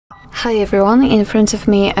Hi everyone, in front of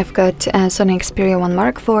me I've got SONY Xperia 1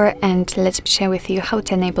 Mark IV, and let me share with you how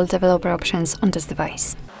to enable developer options on this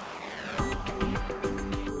device.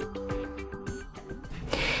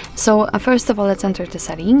 So first of all, let's enter the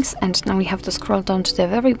settings, and now we have to scroll down to the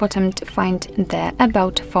very bottom to find the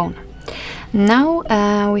About phone.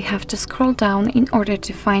 Now we have to scroll down in order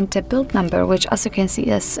to find the build number, which, as you can see,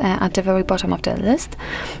 is at the very bottom of the list.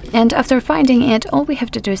 And after finding it, all we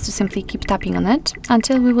have to do is to simply keep tapping on it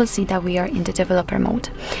until we will see that we are in the developer mode.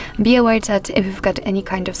 Be aware that if you've got any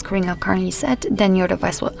kind of screen lock currently set, then your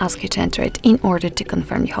device will ask you to enter it in order to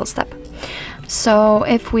confirm the whole step. So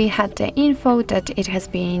if we had the info that it has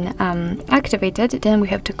been activated, then we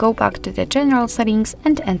have to go back to the general settings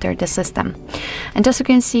and enter the system. And as you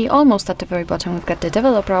can see, almost at the very bottom, we've got the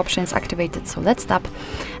developer options activated, so let's tap.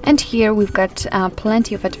 And here we've got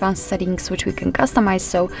plenty of advanced settings which we can customize.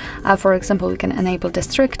 So for example, we can enable the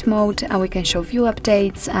strict mode, we can show view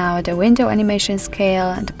updates, the window animation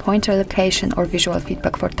scale, the pointer location, or visual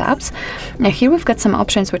feedback for tabs. Now here we've got some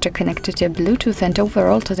options which are connected to Bluetooth and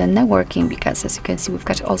overall to the networking, because as you can see, we've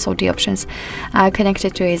got also the options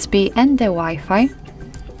connected to USB and the Wi-Fi,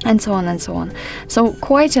 and so on and so on. So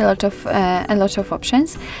quite a lot of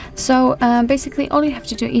options. So basically all you have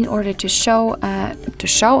to do in order to show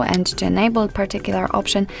and to enable a particular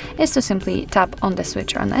option is to simply tap on the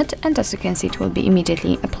switcher on it, and as you can see, it will be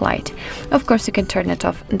immediately applied. Of course, you can turn it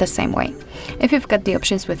off the same way. If you've got the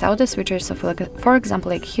options without the switcher, so for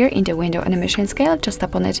example, like here in the window animation scale, just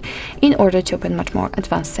tap on it in order to open much more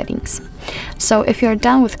advanced settings. So if you're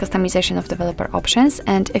done with customization of developer options,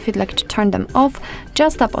 and if you'd like to turn them off,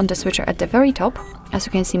 just tap on the switcher at the very top. As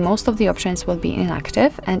you can see, most of the options will be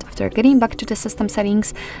inactive, and after getting back to the system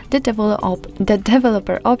settings, the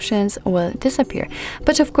developer options will disappear.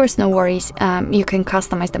 But of course, no worries, you can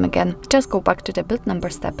customize them again. Just go back to the build number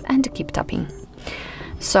step and keep tapping.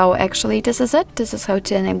 So actually, this is it. This is how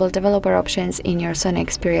to enable developer options in your SONY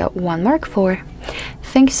Xperia 1 Mark IV.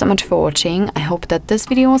 Thank you so much for watching. I hope that this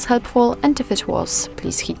video was helpful, and if it was,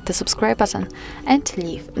 please hit the subscribe button and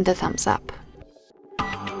leave the thumbs up.